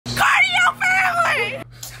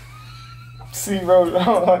See, bro.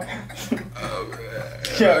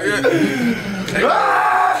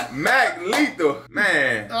 Mac Lethal,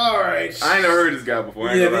 man. Alright. I ain't never heard this guy before.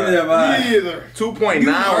 Yeah, neither have I. Me either. 2.9.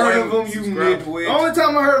 You heard of him, you midway. The only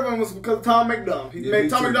time I heard of him was because Tom McDonald.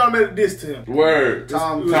 Tom McDonald made a diss to him. Word.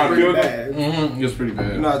 Tom killed him. It was pretty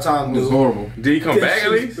bad. No, Tom was horrible. Did he come back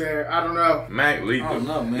at least? I don't know. Mac Lethal. I don't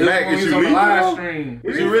know, man. Mac, is you lethal? Live stream.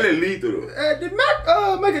 Is you really lethal though? Did Mac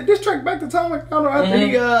make a diss track back to Tom McDonald after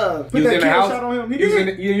he put that kill shot on him? He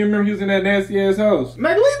did. Yeah, you remember he was in that nasty ass house.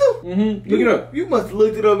 Mac Lethal? Look it up. You must have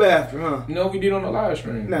looked it up after, huh? No, we did on the live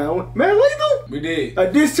stream. No, Mac Lethal? We did.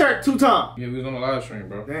 A diss track 2 times. Yeah, we was on the live stream,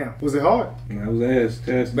 bro. Damn. Was it hard? Nah, it was ass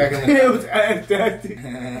tastic. Back in the it was ass tastic.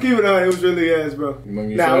 Keep it on. It was really ass, bro.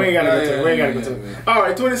 Nah, we ain't gotta go to it. We ain't gotta go to it.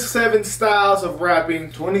 Alright, 27 styles of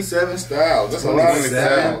rapping. 27 styles. That's a lot of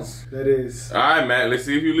styles. That is. Alright, Mac, let's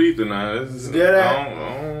see if you lethal now. Get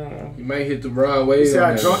out. You may hit the broad way. You see,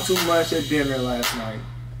 I drunk too much at dinner last night.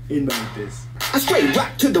 In Memphis. I straight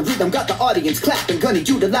rock to the rhythm, got the audience clapping. Gonna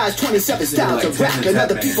utilize 27 styles of rapping.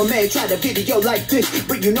 Other people may try to video like this,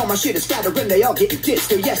 but you know my shit is fatter and they all getting dissed.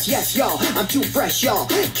 So yes, y'all, I'm too fresh, y'all.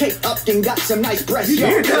 Kate Upton got some nice breasts,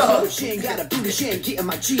 y'all. She ain't got a booty, she ain't getting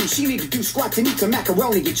my cheese. She need to do squats and eat some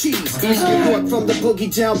macaroni and cheese. East New York from the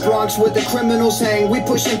boogie down Bronx where the criminals hang. We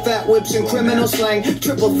pushing fat whips and criminal slang.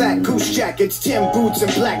 Triple fat goose jackets, Tim boots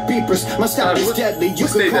and black beepers. My style is deadly, you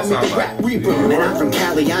can call me the rap reaper. Man, I'm from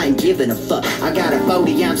Cali, I ain't giving a fuck. I got a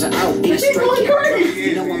 40 ounce of OD straight.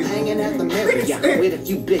 You know I'm hanging at the Marriott with a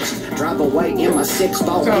few bitches. Drive away in my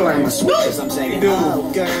 6-4 behind my switches. I'm saying,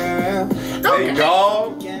 oh girl, Nate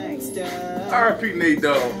Dogg. R.I.P. Nate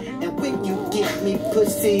Dogg. And when you give me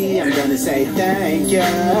pussy, I'm gonna say thank you,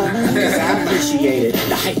 cause I appreciate it.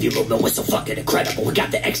 The hyphy movement was so fucking incredible. We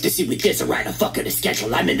got the ecstasy with this, right? I'm fucking the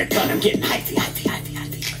schedule. I'm in the gun, I'm getting hyphy.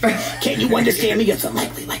 Can you understand me? It's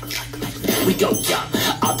unlikely. We go young.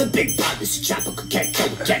 All the big brothers, chopper can't go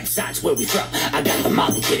with gang signs where we from. I got the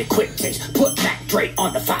molly, get a quick taste. Put Mac Dre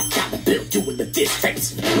on the $5 bill, doing the this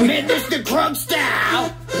face. Man, this the crunk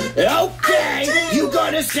style. Okay, you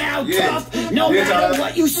gonna sound tough, no matter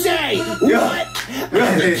what you say. What?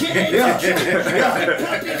 Puppies are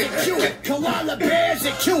cute, koala bears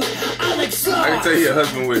are cute. Alex Law, I can tell you a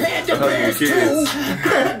husband with kids.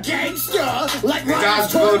 I'm a gangster, like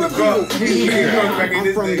Ryan's told I'm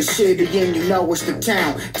from the city and you know it's the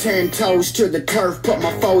town. 10 toes to the turf, put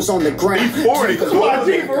my foes on the ground. 40, for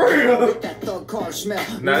real. That thug car smell.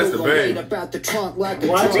 Nah, that's the bang. About the trunk like a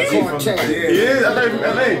drunk cartel. Yeah, I thought from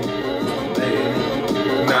LA.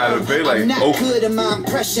 Nah, the Bay like I'm not good at my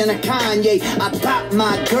impression of Kanye. I bought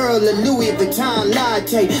my girl a Louis Vuitton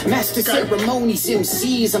latte. Master ceremonies,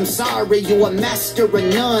 MCs, I'm sorry. You a master of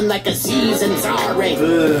none like Aziz Ansari.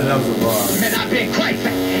 Man, I've been quite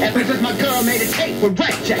fat. Ever since my girl made a tape with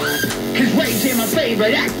Ray J. Cause Ray J my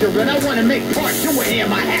favorite actor. And I wanna make part 2 with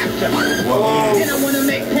him, I have to. Then I wanna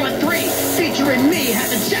make part 3 featuring me,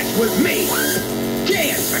 having sex with me.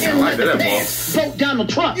 Dance in like the pants. Vote Donald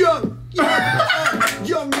Trump.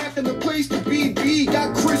 Young Mac in the place to be.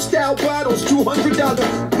 Got crystal bottles,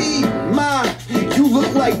 $200. Be mine. You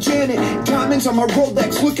look like Janet. Diamonds on my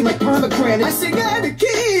Rolex, looking like pomegranate. I say I had a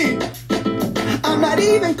kid. I'm not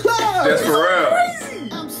even close. That's for real.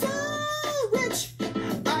 I'm so rich.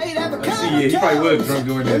 I'd have a car. Yeah, he probably was drunk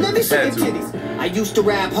doing that. Let me see your titties. I used to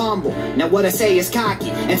rap humble. Now what I say is cocky.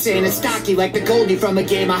 And saying it's stocky like the Goldie from a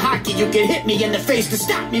game of hockey. You can hit me in the face to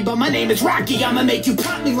stop me, but my name is Rocky. I'ma make you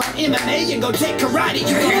pop me like MMA and go take karate. You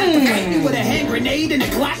gon' have to fight me with a hand grenade and a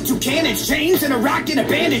Glock, 2 cannons, chains, and a rock and a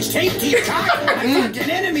bandage taped to your cock. My fucking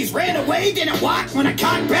enemies ran away, didn't walk. When I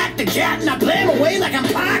cock back the cat and I blam away like I'm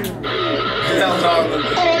Pac.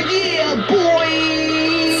 Oh yeah, boy.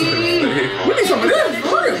 We need some of this,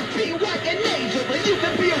 for real. You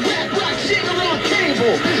can be a rap rock singer on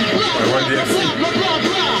cable. Blah,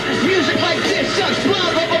 blah. Music like this sucks,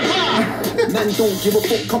 blah, blah, blah. Man don't give a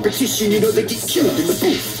fuck competition, you know they get killed in the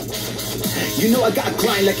booth. You know I got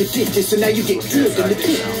grind like a dentist, so now you get killed in the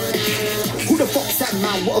booth. Who the fuck's that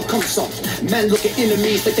man? What a cum soft. Man look at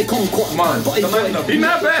enemies like they conquer. Man, he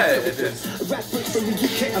not bad at this.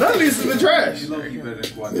 None of these has been trash. Alright,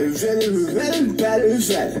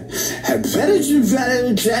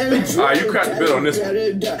 you cracked the bit on this one.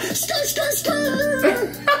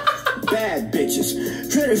 Bad bitches.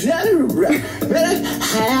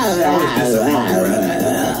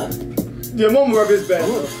 Yeah, Mama Rap is bad.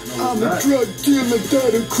 I'm a drug dealer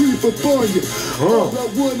that'll creep up on you. All I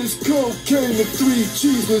want is cocaine and 3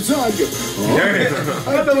 cheese lasagna.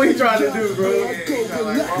 I know what he trying to do, bro.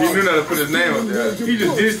 He knew how to put his name up there. He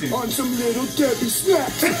just dissed him. On some little Debbie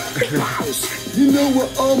snacks. You know I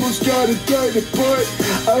almost got a dirty butt.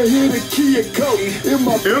 I hit a Kia Coke in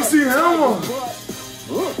my MC Hammer.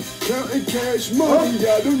 Counting cash money,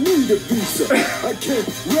 I don't need a pizza. I can't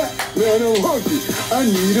rap, man, I'm hungry. I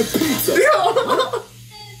need a pizza.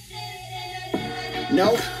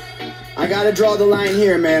 No, I gotta draw the line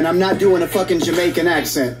here, man. I'm not doing a fucking Jamaican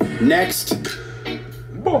accent. Next.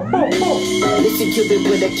 Listen to it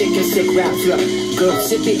with a kick and sick rap flow. Girl,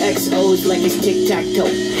 sippy XOs like it's tic-tac-toe.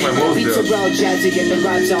 Beats are all jazzy and the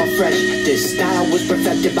rhymes all fresh. This style was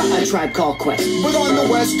perfected by a Tribe Called Quest. But on the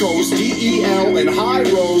West Coast, DEL and High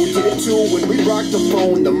Road did it too when we rocked the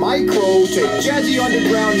phone, the micro. Take jazzy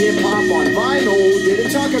underground hip-hop on vinyl.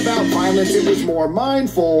 Didn't talk about violence, it was more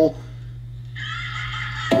mindful.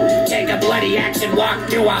 Take a bloody axe and walk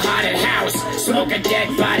through a haunted house. Smoke a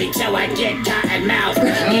dead body till I get cotton mouth.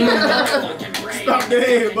 Stop the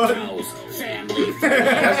head, buddy.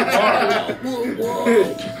 That's a bar.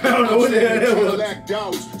 I don't know what the hell that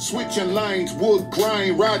was. Switching lanes, wood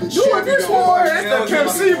grain, riding Doing this one, that's the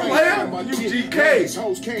KFC player. UGK.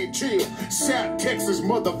 Hoes can't chill. South Texas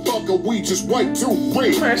motherfucker, we just white too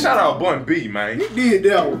real. Man, shout out Bun B, man. He did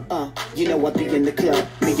that one. You know I be in the club.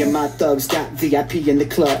 Me and my thugs got VIP in the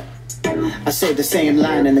club. I say the same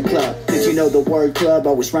line in the club, cause you know the word club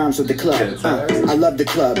always rhymes with the club. I love the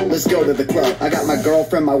club, let's go to the club. I got my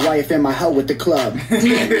girlfriend, my wife, and my hoe at the club.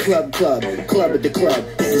 Club at the club.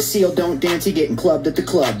 If the seal don't dance, he getting clubbed at the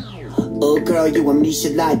club. Oh girl, you and me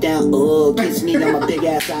should lie down. Oh, kiss me on my big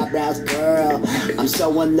ass eyebrows, girl. I'm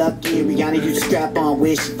so unlucky. Rihanna used to strap on,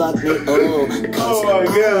 wish she fucked me. Oh, cause my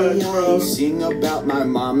God, bro. I sing about my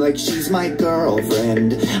mom like she's my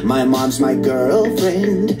girlfriend. My mom's my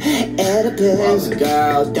girlfriend. Oedipus,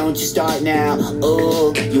 girl, don't you start now.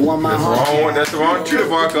 Oh, you want my heart? Wrong one. That's the wrong tree to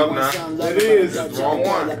bark up now. It is. That's the wrong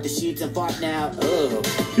one. Left the sheets and fart now. Oh.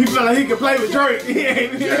 He felt like he could play with Drake. He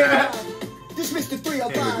ain't. This Mr.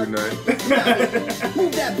 305. Good night.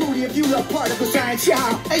 Move that booty if you love part of a science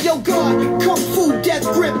child. Hey yo, God, kung fu death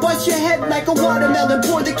grip, bust your head like a watermelon.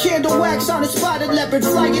 Pour the candle wax on a spotted leopard.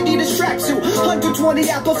 Fly Adidas tracksuit, 120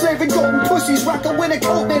 apple flavored golden pussies. Rock a winter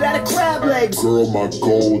coat made out of crab legs. Girl, my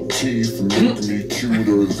gold teeth make me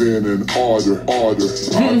cuter than an otter. I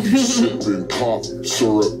be sipping cough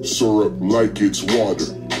syrup like it's water.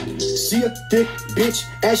 See a thick bitch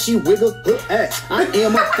as she wiggle her ass. I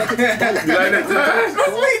am a fucking baller. You like that?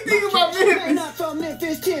 That's what he think about Man, Memphis. I'm from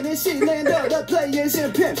Memphis, Tennessee, land of the players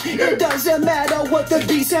and pimps. It doesn't matter what the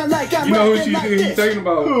beat sound like. I'm You know who rapping like he's this. talking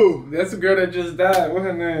about? Who? That's the girl that just died. What's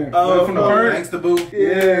her name? Oh, from the bird. Gangsta Boo.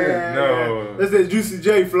 Yeah. No. That's that Juicy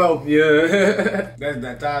J flow. Yeah. That's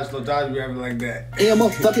that Taj Flow. Taj be having like that. I am a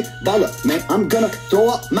fucking baller, man. I'm gonna throw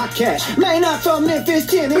up my cash. Man, I'm from Memphis,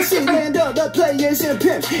 Tennessee, land of the players and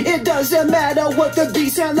pimps. It doesn't matter what the beat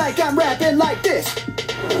sound like. I'm rapping like this.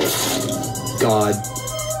 God,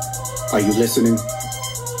 are you listening?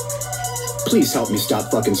 Please help me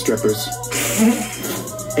stop fucking strippers.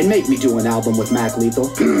 And make me do an album with Mac Lethal.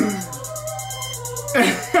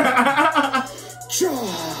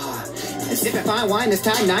 Sipping fine wine this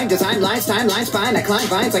time, 9 design lines, timelines fine. I climb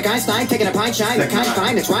vines like Einstein, taking a pine shine. The kind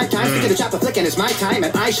fine, it's rhyme time. Sticking the chopper flicking, it's my time,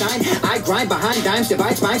 and I shine. I grind behind dimes,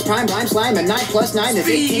 divide spines, prime lime slime, and 9 plus 9 is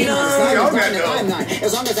 18. I'm 9, and I'm 9.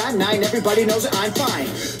 As long as I'm 9, everybody knows that I'm fine.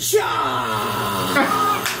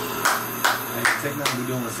 Take nothing, we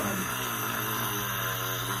doing something.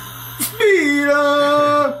 Speed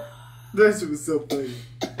up. That shit was so funny.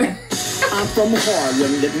 I'm from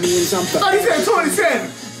Harlem, that means I'm Oh, he said 27.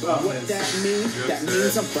 What that means? That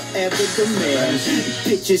means I'm forever the man.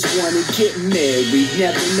 Bitches wanna get married,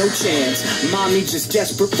 never no chance. Mommy just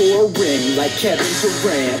desperate for a ring, like Kevin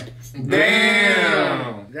Durant.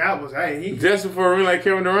 Damn. That was, hey, he. Just for a ring like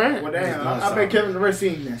Kevin Durant? Well, damn. I bet Kevin Durant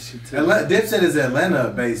seen that shit too. Dipset is Atlanta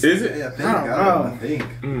based. Is it? Yeah, I think. I don't know. I think. I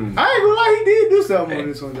ain't gonna lie, he did do something on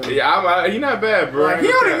this one though. Yeah, he not bad, bro. Like, he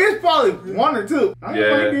only missed probably 1 or 2. I don't know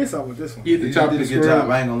Yeah. he did something with this one. He hit the He top did a good job.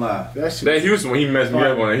 I ain't gonna lie. That shit. That Houston one, he messed me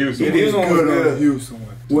up on that Houston He one. did Houston good was on good. the Houston one.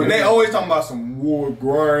 When they always talking about some wood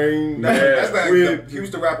grain. That's like With- the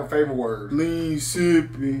Houston rapper favorite word. Lean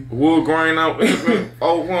sippy. Wood grain, I'm imping.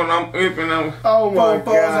 Oh, one, I'm imping. Oh my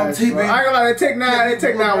god. guys. on TV. Bro. I ain't gonna lie, that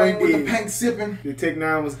Tech 9 when with he the did. paint sipping. The Tech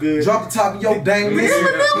 9 was good. Drop the top of your dang list.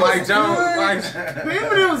 Mike Jones.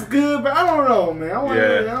 Eminem was good, but I don't know, man.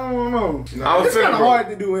 I don't know. It's kind of hard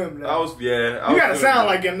to do him. You gotta sound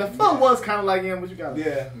like him. The flow was kind of like him, but you gotta.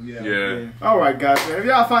 Yeah. All right, guys, man. If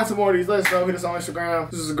y'all find some more of these, let us know. Hit us on Instagram.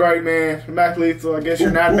 This is great, man. Mac Lethal. I guess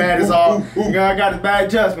you're not bad as all. You know, I got a bad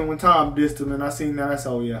adjustment when Tom dissed him, and I seen that. That's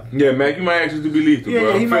all. Yeah, Mac, you might actually be lethal, bro.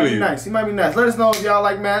 Yeah, he might be nice. He might be nice. Let us know if y'all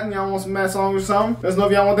like Matt and y'all want some Matt songs or something. Let us know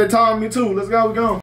if y'all want that Tom. Me too. Let's go. We go.